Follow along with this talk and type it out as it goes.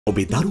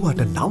ඔබේ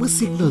දරුවාට නව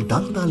සිග්නල්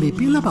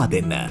දන්තාලේපි ලබා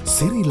දෙන්න.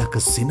 සිරිලක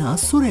සිනා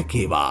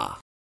සුරැකේවා.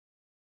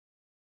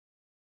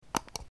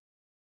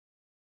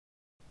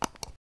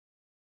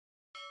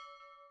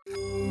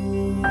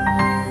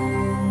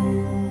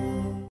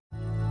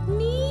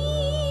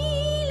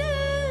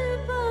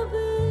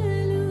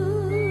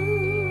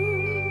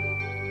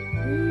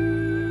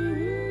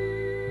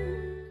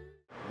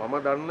 මම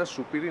දන්න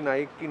සුපිරි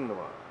නයෙක්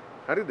ඉන්නවා.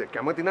 හරිද?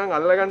 කැමති නම්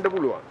අල්ලගන්න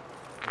පුළුවන්.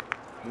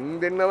 මුන්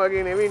දෙන්න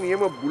වගේ නෙවෙයි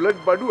නියම බුලට්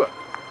බඩුව.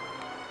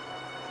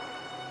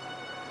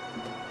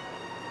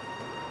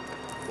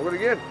 මොකද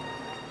කියන්නේ?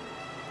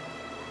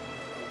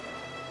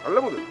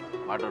 අල්ලමුද?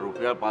 මට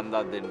රුපියල්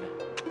 5000ක් දෙන්න.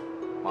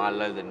 මා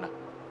අල්ලලා දෙන්න.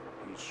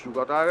 ඉස්සු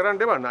කතා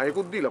කරන්න එපා.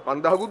 ණයකුත් දීලා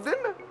 5000කුත්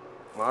දෙන්න.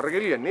 මාර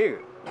ගෙලියන්නේ ඒක.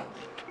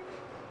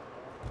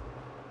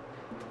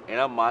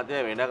 එහෙනම්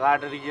මාතේ වෙන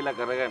කාටද කියලා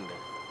කරගන්න.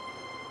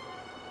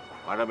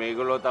 මට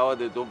මේගොල්ලෝ තව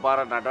දෙතුන්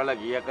පාරක් නටවලා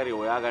ගියක් හරි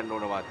හොයා ගන්න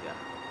ඕන මාත්‍යා.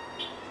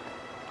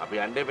 අපි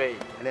යන්න එපැයි.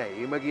 නෑ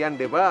එහෙම කියන්න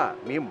එපා.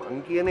 මේ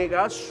මං කියන එක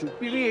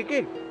සුපිරි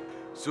එකේ.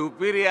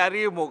 සුපිරි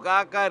හරි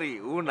මොකක් හරි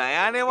ඌ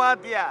නයානේ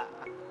මාත්‍යා.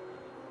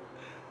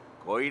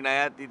 කොයි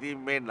නයත් ඉතින්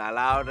මේ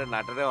නලාවට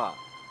නටනවා.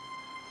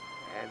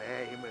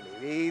 නෑ එහෙම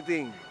නෙවෙයි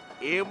ඉතින්.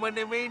 එහෙම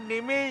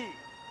නෙමෙයි.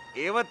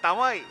 ඒව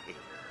තමයි.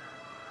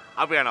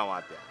 අපි යනවා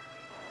මාත්‍යා.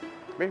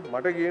 මේ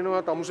මට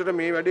කියනවා තමුසට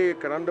මේ වැඩේ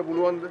කරන්න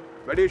පුළුවන්ද?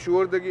 වැඩේ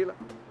ෂුවර්ද කියලා.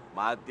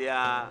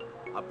 මාත්‍යා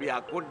අපි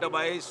අකුන්ට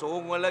බයි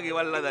සෝන් වල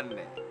ගෙවල්ලා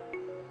දන්නේ.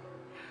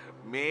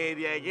 මේ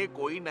ඒරියා එකේ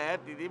කොයි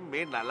නයත් ඉතින්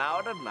මේ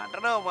නලාවට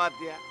නටනවා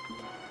මාත්‍යා.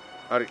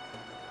 හරි.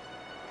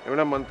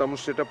 එවනම් මං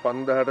තමුසට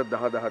 5000ට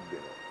 10000ක්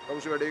දෙනවා.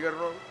 තමුස වැඩේ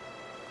කරනවා.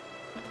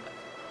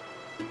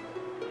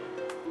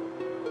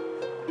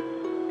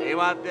 ඒ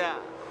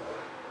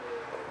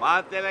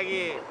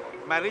මාත්‍යාලගේ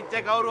මැරිච්ච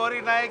කවුරු හරි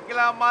නායක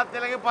කියලා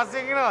මාත්‍යාලගේ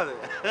පස්සේ කියනවාද?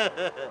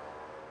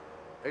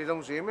 ඒ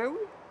තමුස එහෙම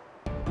ඇහුවේ?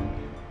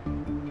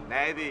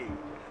 නෑදී.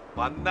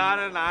 පන්දාන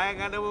නායක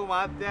අඬපු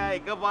මාත්‍යා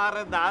එකපාර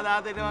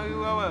 10000 දෙනවා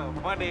කිව්වම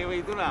මට ඒව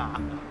හිතුණා.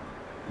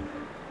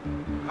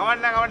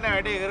 කවන්න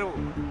වැඩේ කරමු.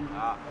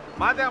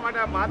 මාත්‍යා මට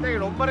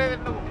මාත්‍යාගේ නම්බරේ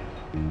දෙන්නකෝ.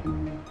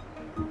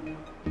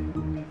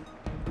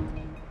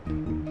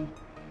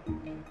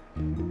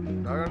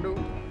 දාගන්නු.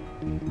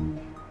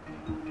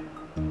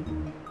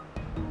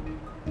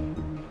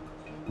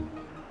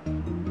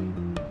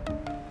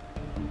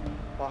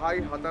 පහයි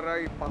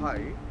 4යි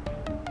 5යි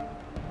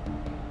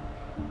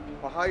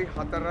 5යි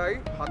 4යි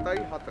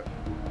 7යි 7.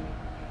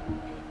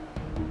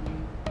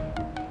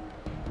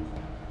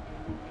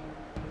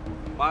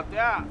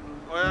 මාත්‍යා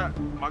ඔය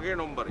මගේ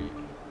නම්බරේ.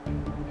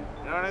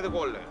 එනවා නේද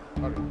කෝල් එක?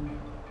 හරි.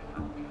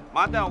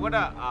 මාත්‍යා ඔකට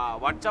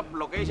WhatsApp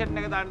ලොකේෂන්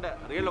එක දාන්න,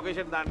 රියල්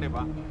ලොකේෂන් දාන්න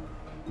එපා.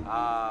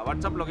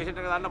 WhatsApp ලොකේෂන්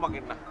එක දාන්න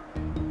මගෙන්න.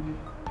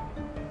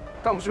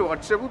 තමුස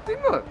WhatsApp උත්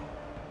ඉන්නවද?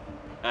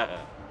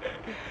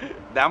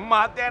 දැන්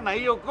මාත්‍යා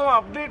නයි ඔක්කොම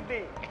අප්ඩේට්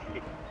නේ.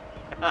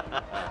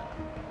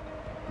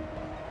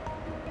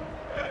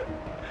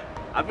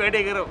 අපි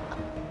වැඩේ කරමු.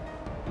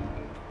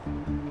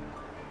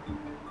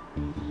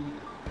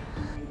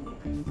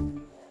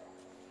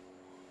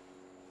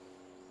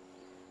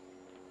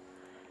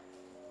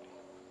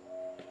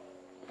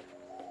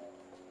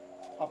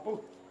 අප්පු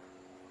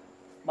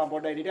මම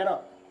පොඩ්ඩක් එඩිට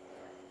යනවා.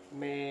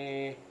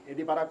 මේ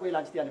එදි පරක්කුයි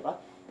ලන්ච් තියන්න එපා.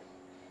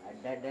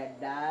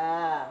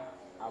 අඩඩඩා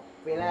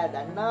අප්පෙලා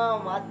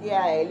දන්නවා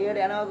මාත්‍යා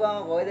එළියට යනවා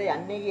ගම කොහෙද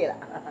යන්නේ කියලා.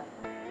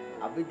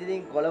 අපිත්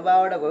ඉතින්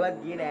කොළඹාවට කොහෙවත්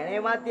ගියේ නෑ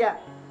නේ මාත්‍යා.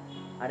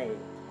 අනේ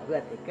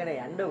අපිත් එක්කනේ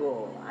යන්නකෝ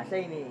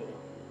ආසයිනේ.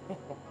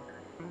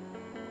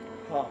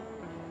 හා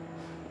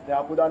දැන්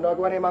අප්පු දන්නවා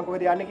කියන්නේ මම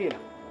කොහෙද යන්නේ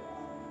කියලා.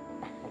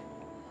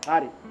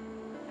 හරි.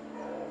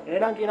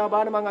 එහෙනම් කියනවා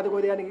බාන්න මං අද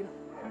කොහෙද යන්නේ කියලා.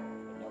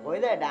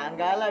 කොහෙද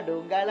ඩාංගාලා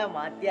ඩුංගාලා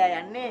මාත්‍යා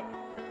යන්නේ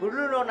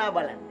කුරුළු නෝනා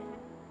බලන්න.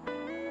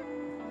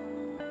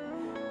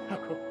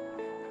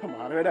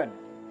 මාර වැඩන්නේ.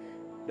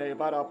 දැන්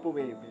පාර අප්පු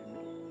මේ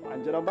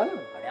අංජනම් බලන්න.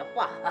 අනේ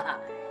අප්පා.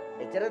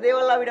 එච්චර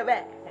දේවල් අපිට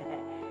බෑ.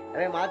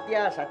 හැබැයි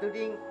මාත්‍යා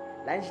සතුටින්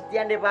ලන්ච්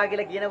තියන්න එපා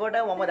කියලා කියනකොට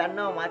මම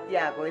දන්නවා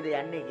මාත්‍යා කොහෙද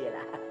යන්නේ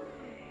කියලා.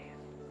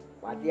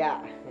 මාත්‍යා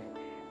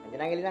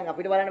අංජනම් එළිනම්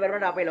අපිට බලන්න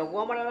බැරුණාට අපේ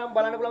ලොකුවම නම්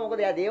බලන්න පුළුවන්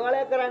මොකද එයා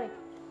දේවාලයක් කරන්නේ.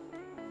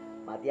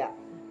 මාත්‍යා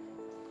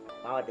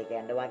මාවත් එක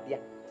යන්න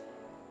මාත්‍යා.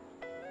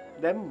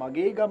 දැන්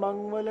මගේ ගමන්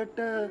වලට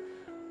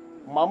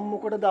මම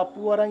මොකටද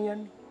අප්පු අරන්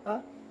යන්නේ? ආ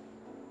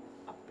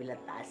අපිලා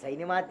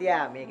තාසයිනේ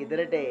මාත්‍යා මේ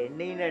ගෙදරට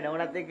එන්න ඉන්න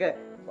නෝනත් එක්ක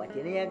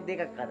වචනයක්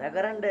දෙකක් කතා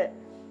කරන්න.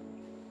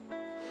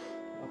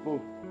 අප්පු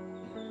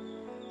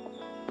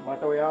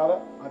මට ඔයාව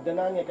අද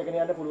නම් එකගෙන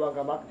යන්න පුළුවන්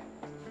කමක් නැහැ.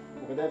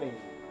 මොකද මේ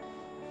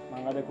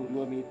මම අද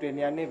කුරුව මීට්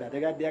වෙන්න යන්නේ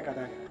වැදගත් දෙයක් කතා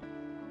කරන්න.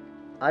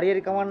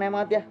 හරි කමක් නැහැ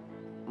මාත්‍යා.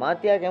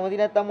 මාත්‍යා කැමති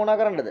නැත්තම් මොනා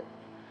කරන්නද?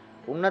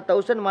 උන්නත්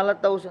 1000 මලත්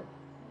 1000.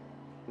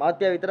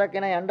 මාත්‍යා විතරක්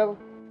එන යන්නකෝ.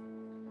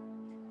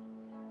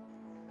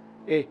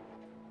 ඒ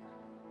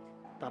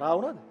තරහා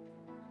වුණාද?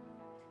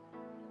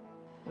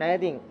 නෑ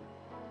ඉතින්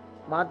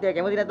මාත්‍යා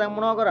කැමති නැත්තම්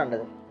මොනවා කරන්නද?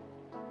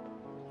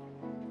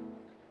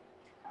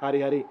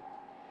 හරි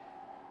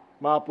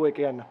මා අප්පු එක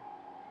යන්න.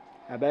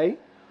 හැබැයි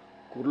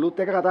කුරුළුත්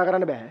එක්ක කතා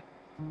කරන්න බෑ.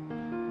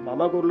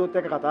 මම කුරුළුත්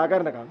එක්ක කතා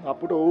කරනකම්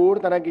අප්පුට ඕන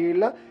තරම්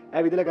ගිහිල්ලා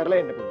ඇවිදලා කරලා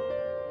එන්න පුළුවන්.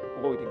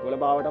 මොකෝ ඉතින්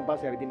කොළඹාවටම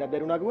පස්සේ ඇවිදින්නත්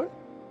බැරුණා කිව්වනේ.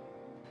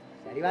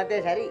 සරි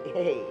මාත්‍යා සරි.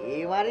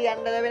 ඒ මාරි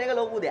යන්න ලැබෙන එක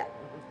ලොකු දෙයක්.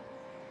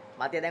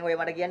 මාත්‍යා දැන් ඔය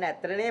මට කියන්නේ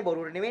ඇත්තට නෙමෙයි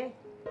බොරුවට නෙමෙයිනේ.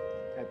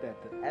 ඇත්ත.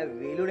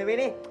 වීලු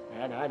නෙමෙයිනේ.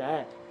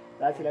 නෑ.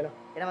 දාසිලා නෝ.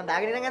 එන මම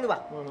දාගෙන ඉන්න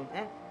ගඳුපා.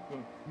 ඈ.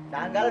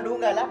 දාන් ගාලා ඩුන්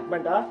ගාලා.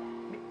 බන්ටා.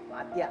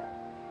 මාත්‍යා.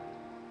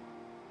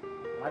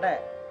 මට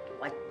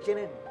වචන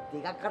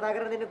දෙකක් කතා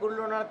කරන්න දෙන්න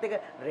කුරුල්ලෝ නරත් එක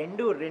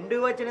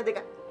රෙන්ඩු වචන දෙකක්.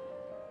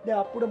 දැන්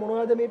අප්පුඩ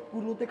මොනවද මේ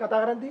කුරුල්ලොත් එක්ක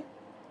කතා කරන්නේ?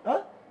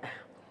 හා?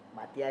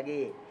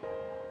 මාත්‍යාගේ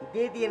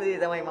ඉතේ තියෙන දේ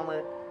තමයි මම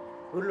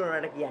කුරුල්ලෝ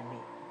නරට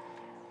කියන්නේ.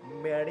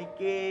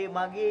 මණිකේ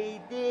මගේ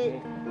ඉතේ.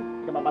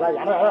 මම බලා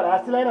යනවා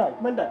රාස්තිලා එනවා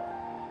ඉක්මනට.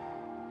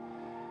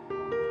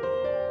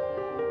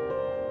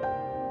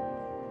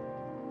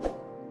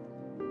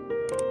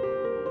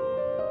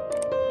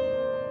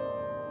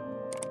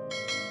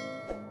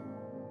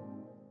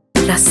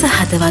 රස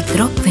හදවත්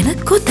රොක් වෙන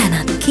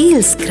කොතැනත්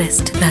කීල්ස්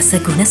ක්‍රෙස්ට් රස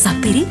ගුණ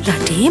සපිරි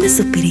රටේම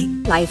සුපිරි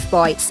ලයිෆ්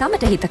බොයි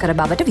සමට හිතකර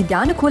බවට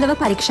විද්‍යානුකූලව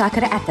පරීක්ෂා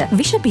කර ඇත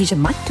විෂ බීජ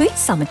මත්තුයි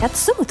සමටත්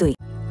සුමුතුයි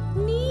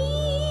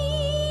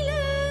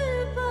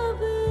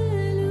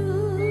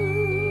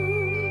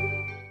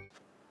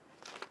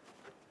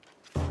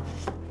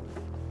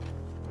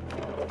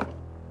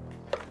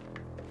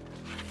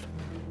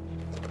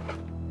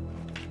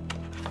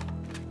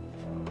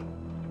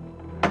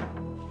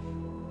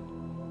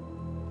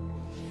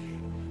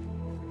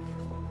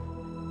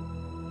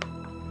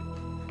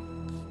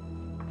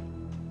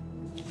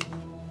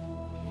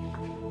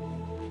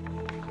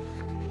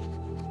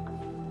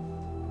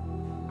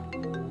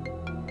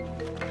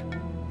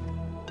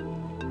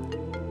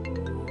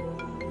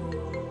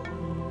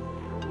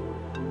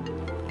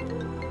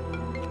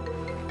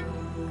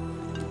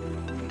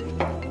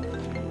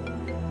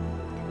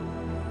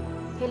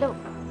හෙලෝ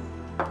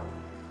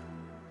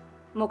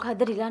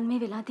මොකද්ද රිලන් මේ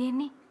වෙලා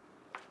තියෙන්නේ?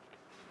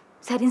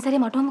 සරින් සරේ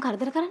මටවම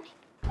කරදර කරන්නේ?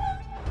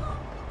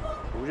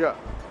 පූජා,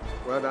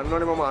 ඔයා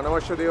දන්නවනේ මම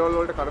අනවශ්‍ය දේවල්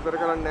වලට කරදර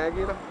කරන්නේ නැහැ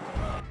කියලා.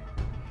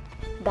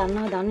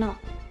 දන්නවා.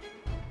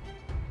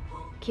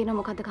 කියන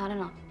මොකද්ද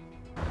කාරණා?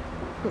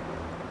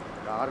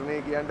 කාරණේ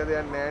කියන්න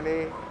දෙයක්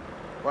නැහනේ.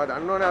 ඔයා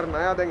දන්නවනේ අර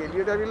නයා දැන්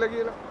එළියට ඇවිල්ලා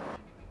කියලා.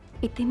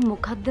 ඉතින්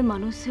මොකද්ද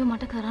මිනිස්සු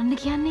මට කරන්න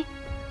කියන්නේ?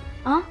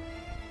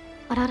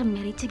 අර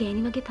මැරිච්ච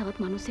ගෑණි වගේ තවත්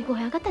මිනිස්සෙකු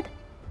හොයාගත්තද?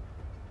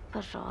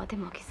 අපරාධේ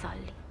මගේ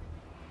සල්ලි.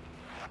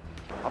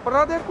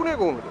 අපරාධයක් උනේ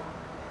කොහොමද?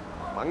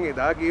 මං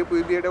එදා කියපු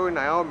විදියට ওই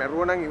ණයව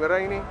මැරුවා නම්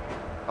ඉවරයිනේ.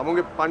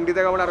 අමුගේ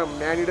පඬිතකම අර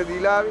මෑණිට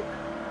දීලා ආවේ.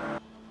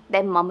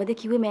 දැන් මමද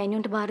කිව්වේ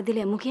මෑණියන්ට බාර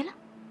දීලා යමු කියලා?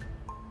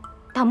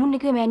 තමුන්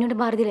කිව්වේ මෑණියන්ට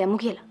බාර දීලා යමු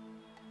කියලා.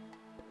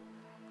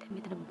 දැන්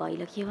මෙතන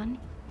බයිලා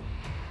කියවන්නේ.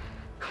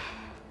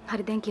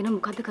 හරි දැන් කියන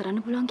මොකද්ද කරන්න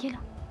පුළුවන්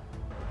කියලා?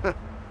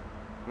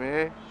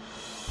 මේ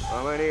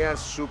මම නිකන්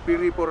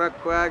සුපිරි පොරක්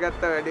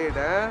හොයාගත්ත වැඩේට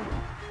ඈ.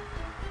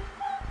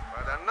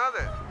 ඔයා දන්නවද?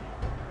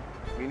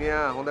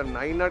 මිනිහා හොඳ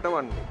නයි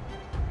නටවන්නේ.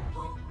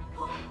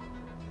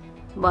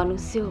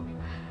 මිනිස්සු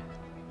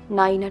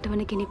නයි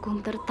නටවන කෙනෙක්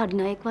කොහොමද තඩි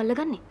නායක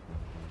වල්ලගන්නේ?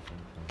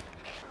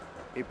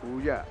 ඒ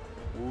පූජා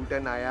ඌට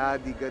නයා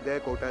දිගද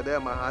කොටද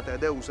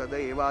මහතද උසද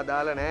ඒවා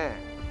අදාළ නෑ.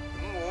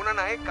 ඕන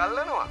ණයෙක්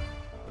අල්ලනවා.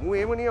 ඌ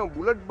එහෙම නියම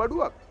බුලට්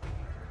බඩුවක්.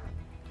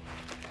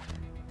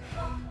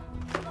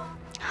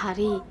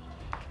 හරි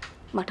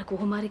මට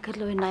කොහොම හරි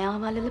කරලා ඔය ණයා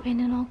වලල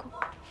පෙන්නනෝකෝ.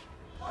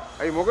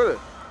 අයි මොකද?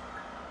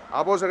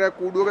 ආපෝසරයක්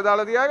කූඩුවක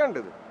දාලා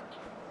තියාගන්නද?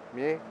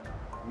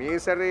 මේ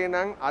සැරේ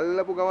නම්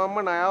අල්ලපු ගමන්ම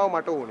ණයාව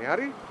මට ඕනේ.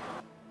 හරි?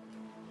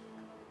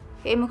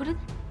 ඒ මොකටද?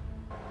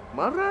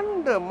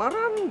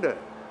 මරන්න.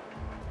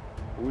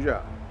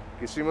 පූජා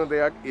කිසිම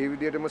දෙයක් ඒ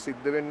විදිහටම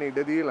සිද්ධ වෙන්න ඉඩ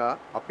දීලා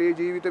අපේ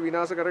ජීවිත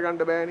විනාශ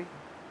කරගන්න බෑනේ.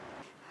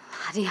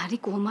 හරි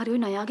කොහොම හරි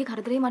ඔය ණයාගේ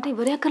කරදරේ මට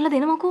ඉවරයක් කරලා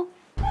දෙනවකෝ.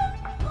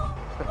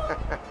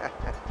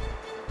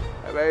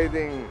 හැබැයි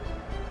ඉතින්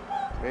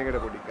මේකට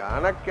පොඩි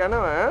ගාණක්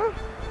යනවා.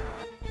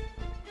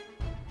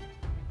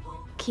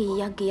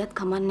 කීයක් ගියත්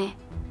කමන්නේ.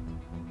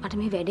 මට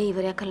මේ වැඩේ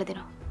ඉවරයක් කරලා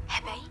දෙනවා.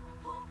 හැබැයි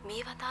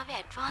මේ වතාවේ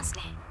ඇඩ්වාන්ස්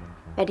නෑ.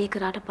 වැඩේ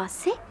කරාට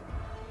පස්සේ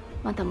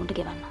මම තමුන්ට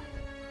ගෙවන්නම්.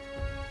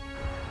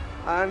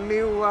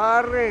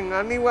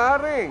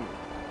 අනිවාර්යෙන්.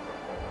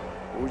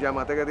 පූජා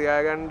මතක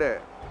තියාගන්න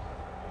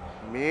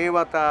මේ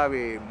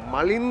වතාවේ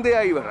මලින් දෙය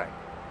ඉවරයි.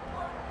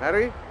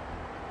 හරි?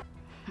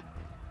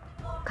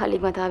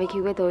 කලින් වතාවේ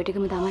කිව්වේ ඔය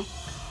ටිකම තමයි.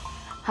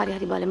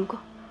 හරි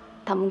බලමුකෝ.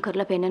 තමුන්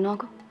කරලා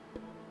පෙන්නනවාකෝ.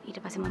 ඊට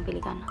පස්සේ මම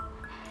පිළිගන්නවා.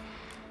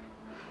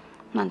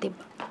 මං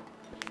තිබ්බා.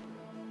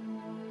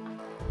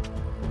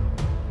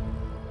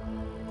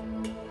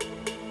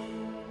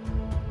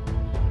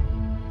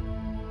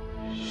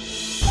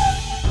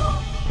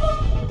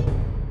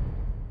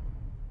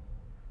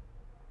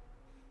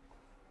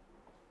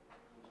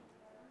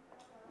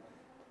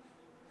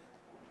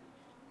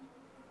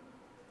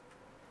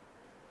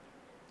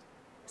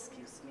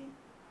 Excuse me.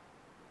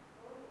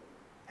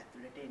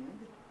 ඇතුළට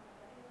එන්නද?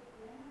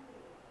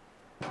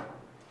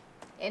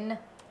 එන්න.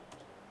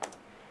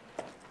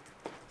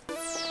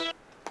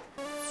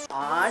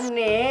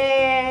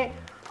 ආන්නේ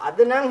අද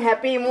නම්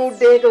හැපි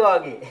මූඩ් එක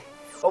වගේ.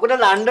 ඔකට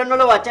ලන්ඩන්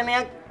වල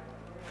වචනයක්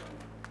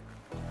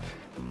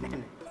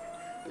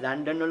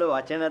ලන්ඩන් වල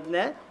වචනත්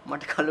නෑ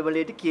මට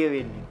කලබලයට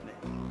කියවෙන්නේ නෑ.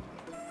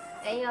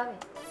 ඇයි ආවේ?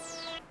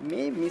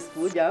 මේ මිස්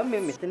පූජා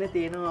මේ මෙතන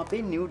තියෙනවා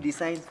අපේ new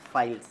designs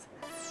files.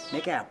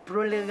 මේක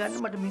අප්‍රූවල් එක ගන්න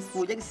මට මිස්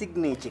පූජාගේ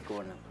signature එක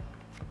ඕන.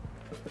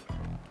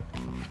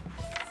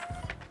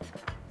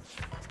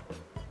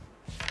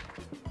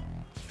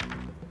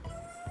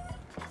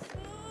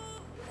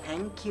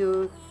 Thank you.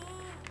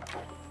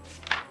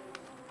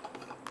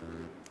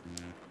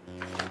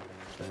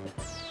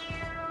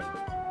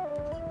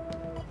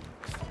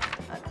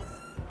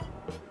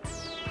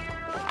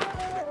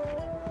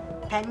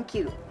 Thank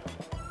you.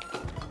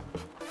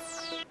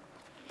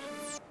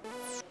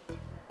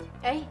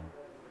 ඇයි?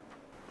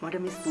 මට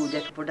මිස්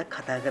පූජාට පොඩ්ඩක්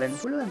කතා කරන්න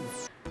පුළුවන්ද?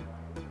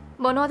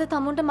 මොනවද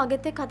තමුන්ට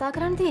මගෙත් එක්ක කතා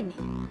කරන්න තියෙන්නේ?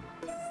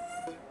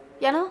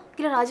 යනවා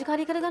කියලා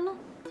රාජකාරී කරගන්නවා.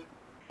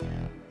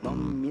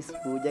 මම මිස්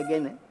පූජා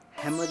ගැන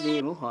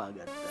හැමදේම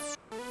හොයාගත්තා.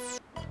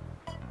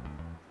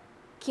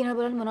 කියනවා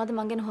බලන්න මොනවද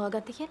මං ගැන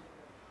හොයාගත්තේ කියලා?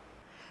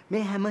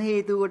 මේ හැම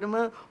හේතුවකටම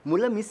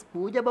මුල මිස්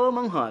පූජා බව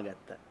මං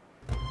හොයාගත්තා.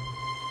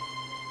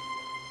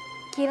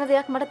 කියන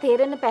දෙයක් මට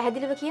තේරෙන්න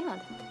පැහැදිලිව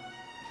කියනවාද?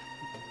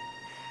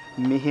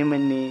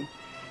 මෙහෙමනේ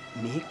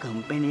මේ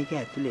කම්පැනි එක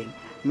ඇතුලෙන්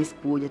මිස්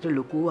පූජාට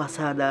ලොකු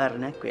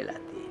අසාධාරණයක්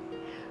වෙලා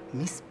තියෙනවා.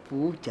 මිස්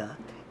පූජා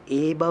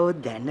ඒ බව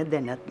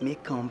දැනත් මේ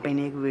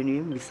කම්පැනි එක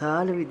වෙනුවෙන්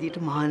විශාල විදියට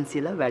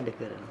මහන්සියලා වැඩ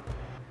කරනවා.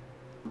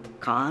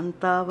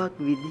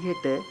 කාන්තාවක්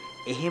විදිහට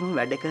එහෙම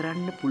වැඩ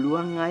කරන්න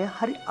පුළුවන් අය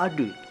හරි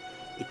අඩුයි.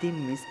 ඉතින්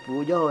මිස්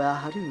පූජා ඔයා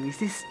හරි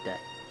විශිෂ්ටයි.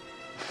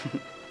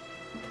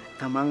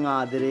 තමන්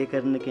ආදරය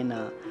කරන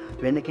කෙනා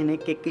වෙන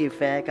කෙනෙක් එක්ක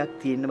ඉෆෑ එකක්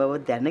තියෙන බව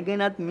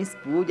දැනගෙනත් මිස්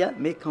පූජා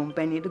මේ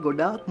කම්පැනියට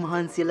ගොඩාක්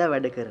මහන්සියලා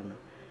වැඩ කරනවා.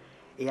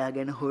 එයා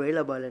ගැන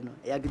හොයලා බලනවා.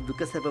 එයාගේ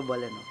දුක සැප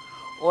බලනවා.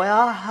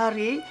 ඔයා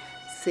හරි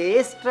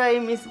ශ්‍රේෂ්ඨයි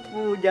මිස්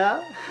පූජා.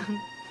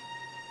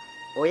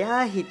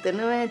 ඔයා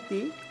හිතනවා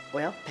ඇති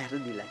ඔයා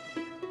පැරදිලා.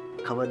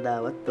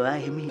 කවදාවත් ඔයා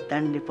එහෙම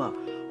හිතන්න එපා.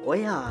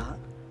 ඔයා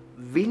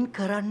වින්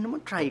කරන්නම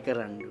try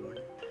කරන්න ඕන.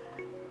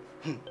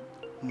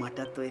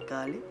 මටත් ඔය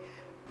කාලේ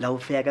ලව්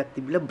ෆෙයාර් එකක්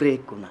තිබිලා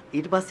බ්‍රේක් වුණා.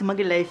 ඊට පස්සේ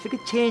මගේ ලයිෆ් එක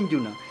චේන්ජ්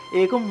වුණා.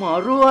 ඒක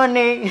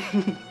මරුවනේ.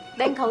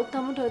 දැන් කවුද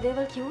තමුන්ට ඔය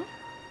දේවල් කිව්වේ?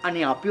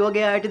 අනේ අපි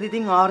වගේ අයටද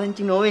ඉතින්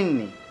ආරංචි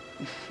නොවෙන්නේ.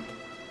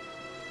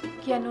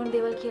 කියන්න ඕන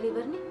දේවල් කියලා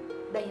ඉවරනේ.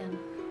 දැන් යන්න.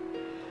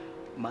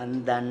 මන්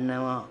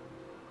දන්නවා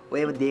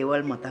ඔය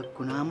දේවල් මතක්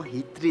වුණාම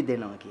හිත්‍රි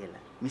දෙනවා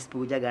කියලා. මිස්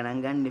පූජා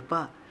ගණන් ගන්න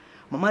එපා.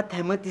 මමත්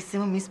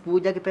හැමතිස්සෙම මිස්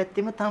පූජාගේ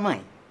පැත්තෙම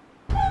තමයි.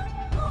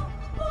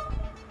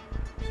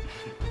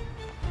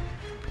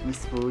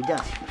 මිස්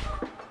පූජා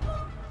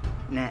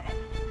නෑ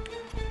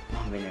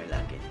මම වෙන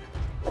වෙලාවක එන්න.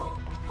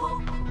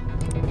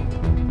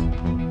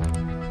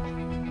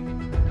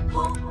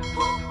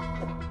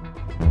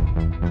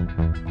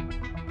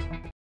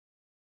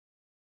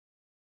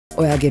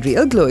 ඔයාගේ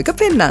රියල් ග්ලෝ එක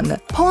පෙන්නන්න.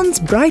 Pond's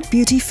Bright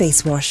Beauty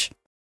Face Wash.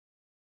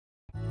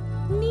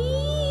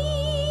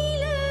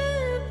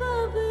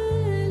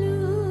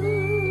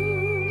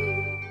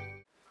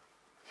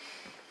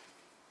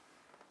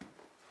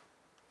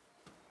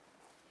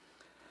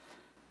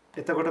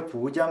 එතකොට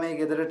පූජා මේ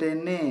ගෙදරට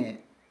එන්නේ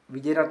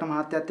විජේරත්න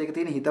මහත්තයාත් එක්ක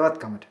තියෙන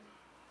හිතවත්කමට.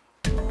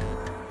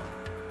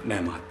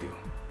 නෑ මහත්තයෝ.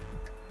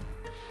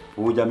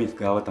 පූජා මිස්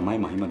ගාව තමයි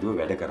මහිමදුව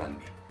වැඩ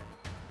කරන්නේ.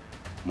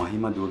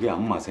 මහිමදුවගේ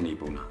අම්මා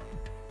අසනීප වුණා.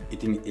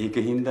 ඉතින්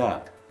ඒකින්ද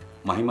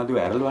මහිමදුව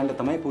ඇරලවන්න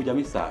තමයි පූජා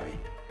මිස් ආවේ.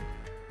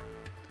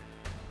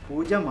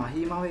 පූජා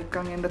මහිමාව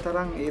එක්කන් එන්න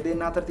තරම් ඒ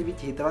දෙන්න අතර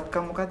තිබිච්ච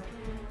හිතවත්කම මොකද්ද?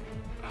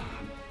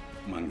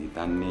 මං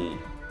හිතන්නේ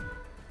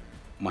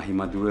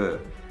මහිමදුව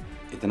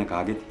එතන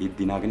කාගෙත් හිත්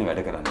දිනාගෙන වැඩ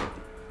කරන්නේ.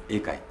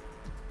 ඒකයි.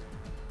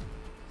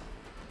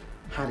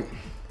 හරි.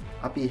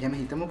 අපි එහෙම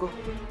හිතමුකෝ.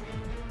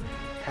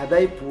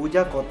 හැබැයි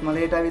පූජා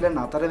කොත්මලේට අවිලා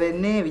නතර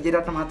වෙන්නේ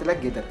විජේරත්න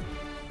මහත්තයාගේ ගෙදර.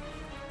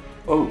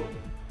 ඔව්.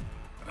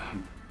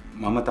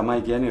 මම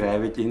තමයි කියන්නේ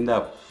රෑ වෙච්ච හින්දා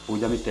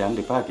පූජා මිට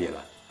යන්න එපා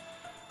කියලා.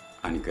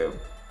 අනික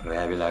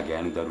රෑ වෙලා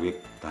ගෑනු දරුවෙක්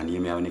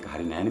තනියම යවන එක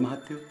හරි නෑනේ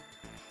මහත්තයෝ.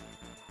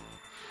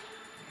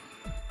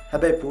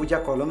 හැබැයි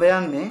පූජා කොළඹ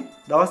යන්නේ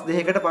දවස්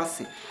 2කට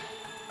පස්සේ.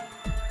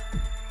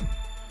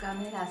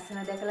 ගමේ ලස්සන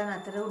දැකලා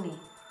නතර වුණේ.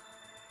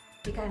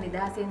 ටිකක්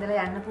නිදාසේ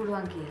ඉඳලා යන්න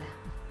පුළුවන් කියලා.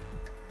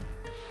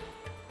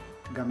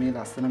 ගමේ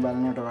ලස්සන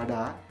බලනට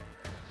වඩා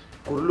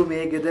කුරුළු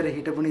මේ ගෙදර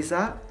හිටපු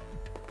නිසා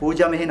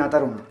පූජා මෙහි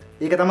නතර වුණා.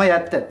 ඒක තමයි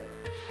ඇත්ත.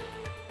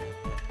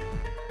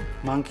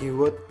 මං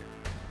කිව්වොත්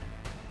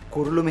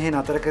කුරුළු මෙහි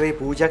නතර කරේ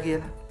පූජා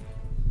කියලා.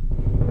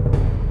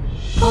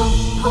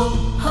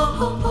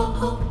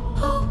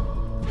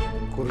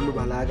 කුරුළු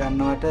බලා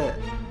ගන්නවට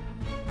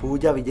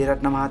පූජා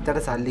විජේරත්න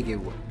මහත්තයාට සල්ලි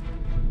ගෙව්වා.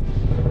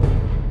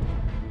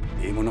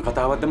 ඒ මොන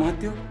කතාවක්ද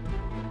මහත්තයෝ?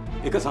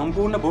 ඒක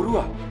සම්පූර්ණ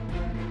බොරුවක්.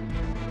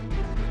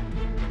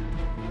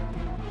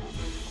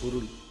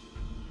 කුරුළු.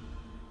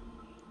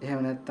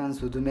 එහෙම නැත්තම්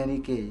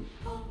සුදුමැණිකේ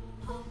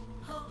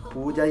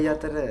පූජායි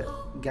අතර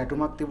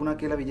ගැටුමක් තිබුණා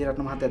කියලා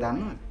විජේරත්න මහත්තයා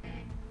දන්නවද?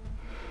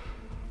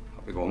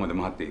 අපි කොහොමද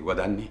මහත්තයෝ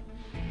දන්නේ?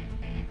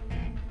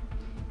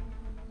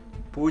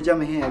 පූජා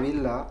මෙහි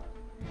ඇවිල්ලා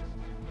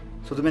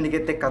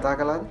සුදුමැණිකෙත් එක්ක කතා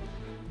කළාද?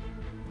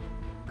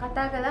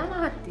 කතා කළා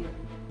මහත්තයෝ.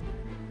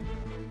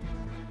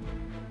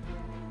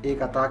 ඒ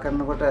කතා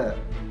කරනකොට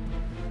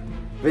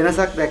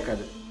වෙනසක් දැක්කද?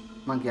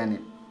 මං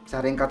කියන්නේ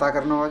සරෙන් කතා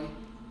කරනවා වගේ.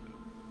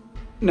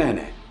 නෑ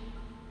නෑ.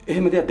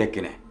 එහෙම දෙයක්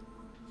දැක්කේ නෑ.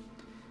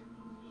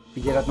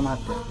 විජයරත්න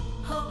මහත්තයා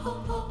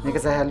මේක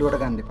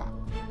සහැල්ලුවට ගන්න එපා.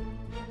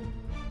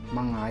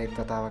 මං ආයෙත්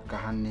කතාවක්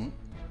අහන්නේ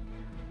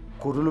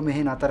කුරුළු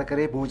මෙහි නතර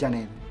කරේ පූජා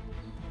නේද?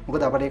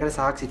 මොකද අපිට ඒකට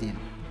සාක්ෂි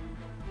තියෙනවා.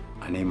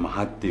 අනේ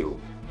මහත්තයෝ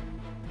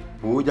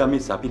පූජා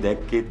මිස් අපි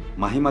දැක්කේ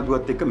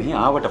මහිමදුවත් එක්ක මෙහි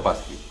ආවට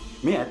පස්සේ.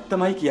 මේ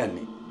ඇත්තමයි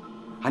කියන්නේ.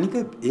 අනික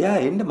එයා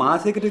එන්න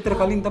මාසයකට විතර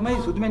කලින් තමයි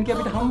සුදුමැන්කේ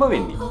අපිට හම්බ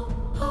වෙන්නේ.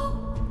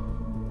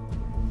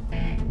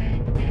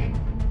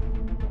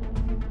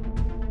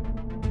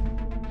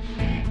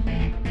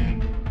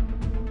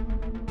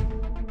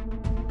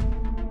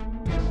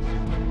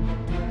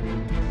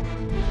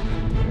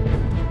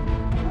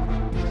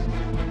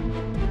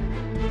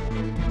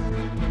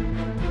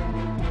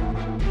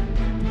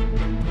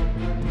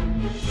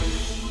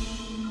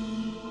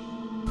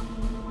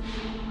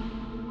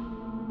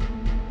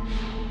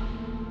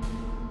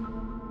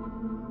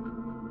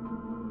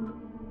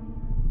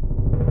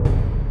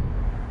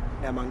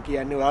 මං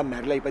කියන්නේ ඔයා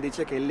මැරිලා ඉපදිච්ච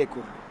කෙල්ලෙක්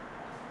උරු.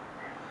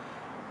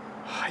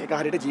 ඒක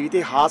හරියට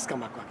ජීවිතේ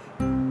හාස්කමක්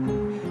වගේ.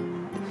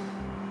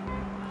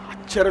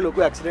 අච්චර ලොකු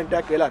ඇක්සිඩන්ට්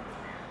එකක් වෙලත්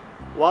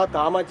ඔයා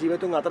තාමත්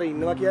ජීවිතුන් අතර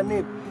ඉන්නවා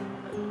කියන්නේ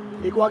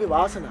ඒක ඔයාගේ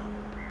වාසනාව.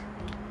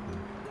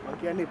 මං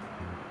කියන්නේ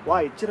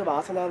ඔයා එච්චර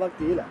වාසනාවක්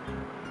තියලා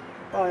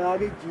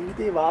ඔයාගේ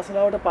ජීවිතේ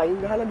වාසනාවට පයින්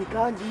ගහලා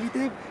නිකන්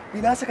ජීවිතේ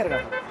විනාශ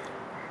කරගන්නවා.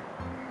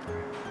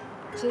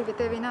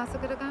 ජීවිතේ විනාශ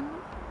කරගන්න?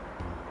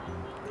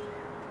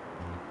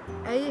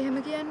 ඇයි එහෙම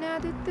කියන්නේ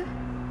ආදිත්‍ය?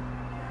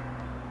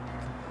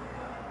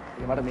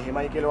 ඒ මට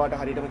මෙහෙමයි කියලා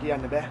ඔයාට හරියටම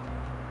කියන්න බෑ.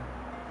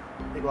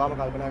 ඒක ඔයාම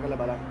කල්පනා කරලා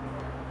බලන්න.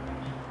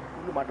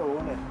 උළු මට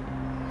ඕනේ.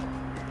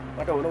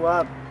 මට ඕනවා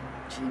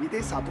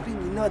ජීවිතේ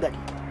සතුටින් ඉන්නවා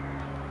දැකි.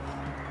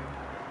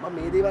 මම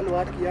මේ දේවල්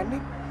ඔයාට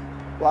කියන්නේ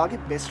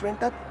ඔයාගේ බෙස්ට්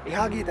ෆ්‍රෙන්ඩ්ටත්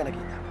එහා ගිය තැනක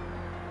ඉඳන්.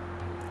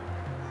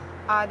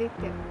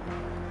 ආදිත්‍ය,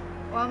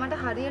 ඔයා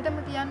මට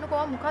හරියටම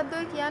කියන්නකෝ මොකද්ද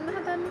ඔය කියන්න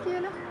හදන්නේ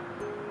කියලා?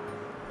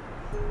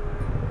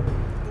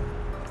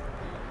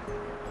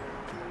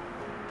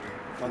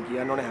 මං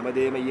කියන්න ඕනේ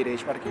හැමදේම ඊයේ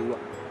රේෂ්මට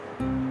කිව්වා.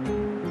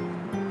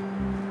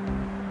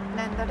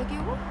 නැන්දට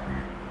කිව්වා?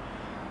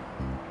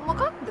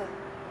 මොකක්ද?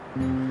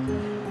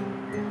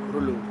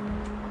 කුරුළු.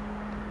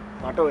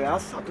 මට ඔයා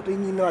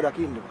සතුටින් ඉන්නවා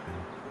දකින්න ඕනේ.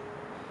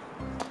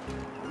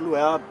 කුරුළු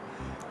ඔයා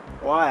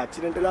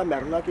ඇක්සිඩන්ට් වෙලා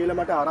මැරුණා කියලා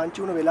මට ආරංචි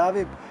වුණ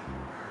වෙලාවේ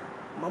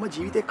මම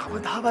ජීවිතේ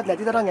කවදාවත්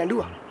නැති තරම්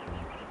ඇඬුවා.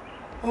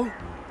 ඔව්.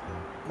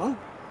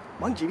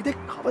 මං ජීවිතේ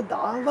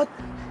කවදාවත්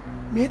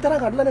මේ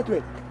තරම් අඬලා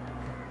නැතුවේ.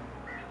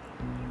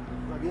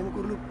 වගේම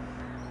කුරුළු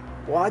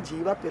ඔයා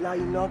ජීවත් වෙලා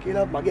ඉන්නවා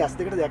කියලා මගේ ඇස්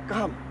දෙකට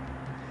දැක්කහම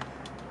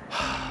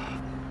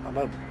මම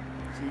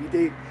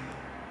ජීවිතේ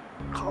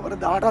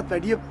කවරදාටවත්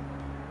වැඩිය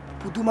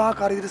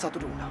පුදුමාකාර විදිහට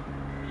සතුටු වුණා.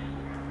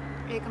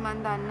 ඒක මන්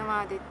දන්නවා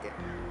ආදිත්‍ය.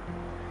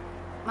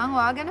 මං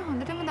ඔයා ගැන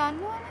හොඳටම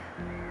දන්නවනේ.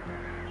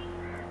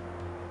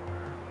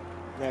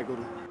 නෑ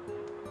ගුරු.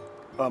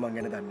 ඔයා මං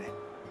ගැන දන්නේ නෑ.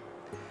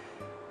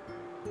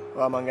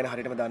 ඔයා මං ගැන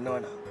හරියටම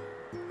දන්නවනම්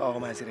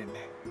ඔයාම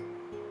හැසිරෙන්නේ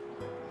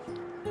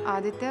නෑ.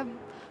 ආදිත්‍ය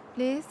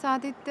ප්ලීස්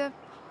ආදිත්‍ය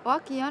ඔයා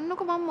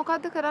කියන්නකෝ මම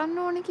මොකද්ද කරන්න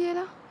ඕනේ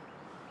කියලා.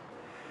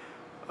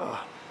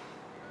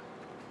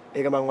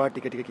 ඒක මං ඔයාට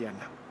ටික ටික කියන්න.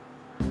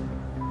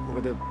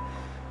 මොකද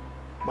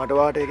මට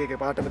ඔයාට ඒක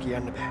එකපාරටම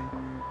කියන්න බෑ.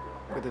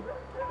 මොකද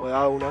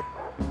ඔයා වුණත්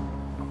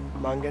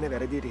මං ගැන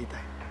වැරදියට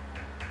හිතයි.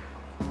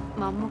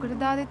 මම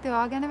මොකටද ආදිත්‍ය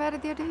ඔයා ගැන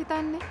වැරදියට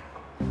හිතන්නේ?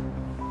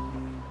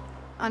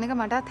 අනික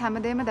මටත්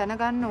හැමදේම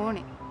දැනගන්න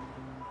ඕනේ.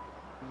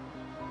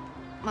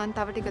 මං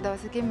තව ටික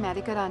දවසකින්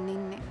මැරි කරන්න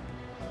ඉන්නේ.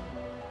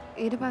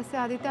 ඊට පස්සේ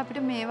ආදිත්‍ය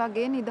අපිට මේ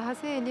වගේ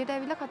නිදහසේ එළියට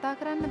ඇවිල්ලා කතා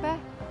කරන්න බෑ.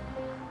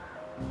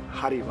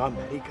 හරි වා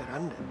මැරි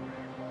කරන්න.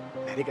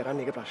 මැරි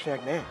කරන්න එක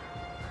ප්‍රශ්නයක් නෑ.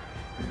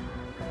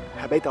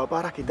 හැබැයි තව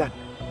පාරක් හිතන්න.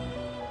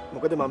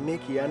 මොකද මම මේ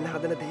කියන්න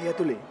හදන දේ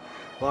ඇතුලේ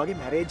ඔයාගේ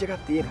මැරේජ්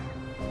එකක් තියෙනවා.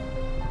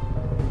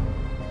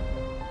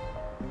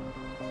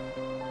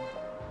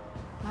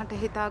 මට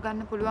හිතා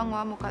ගන්න පුළුවන්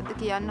ඔයා මොකද්ද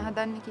කියන්න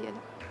හදන්නේ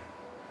කියලා.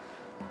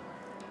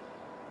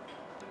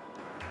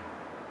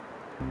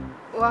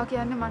 ඔයා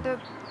කියන්නේ මට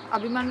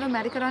අභිමන්ව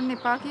මැරි කරන්න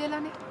එපා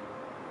කියලානේ.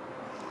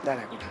 නෑ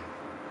නෑ කුටි.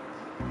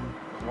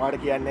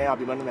 ඔයාට කියන්නේ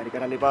අභිමන්ව මැරි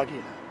කරන්න එපා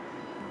කියලා.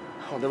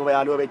 හොඳම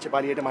යාළුවා වෙච්ච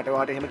පළියට මට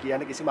ඔයාට එහෙම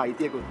කියන්න කිසිම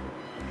අයිතියකුත්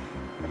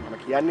නෑ. මම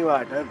කියන්නේ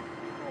ඔයාට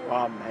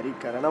ඔයා මැරි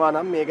කරනවා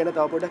නම් මේ ගැන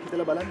තව පොඩ්ඩක්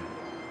හිතලා බලන්න.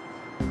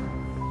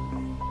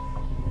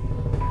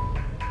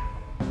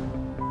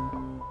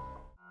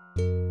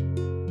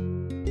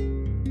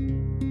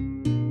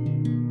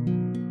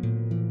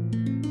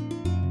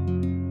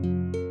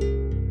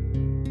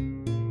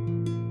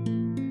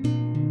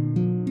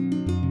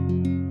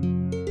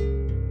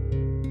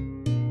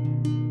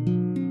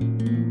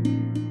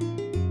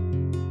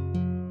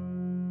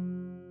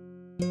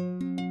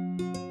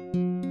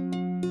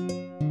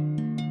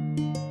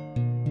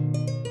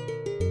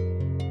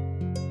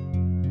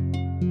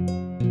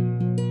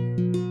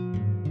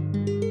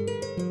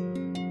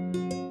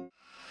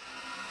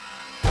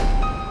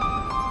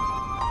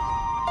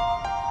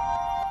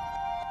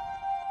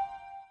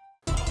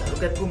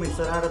 කැක්කුම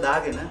ඉස්සරහට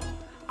දාගෙන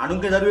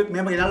අනුන්ගේ දරුවෙක්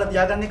මෙහෙම ගෙනල්ලා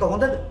තියාගන්න එක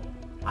හොඳද?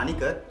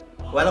 අනික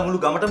ඔයාලා මුළු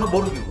ගමටම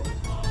බොරු කිව්වා.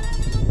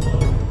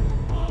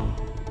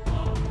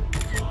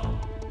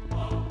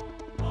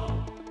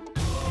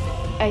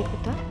 ඇයි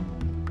පුතා?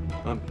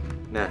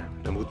 නෑ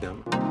නමුත්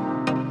නම්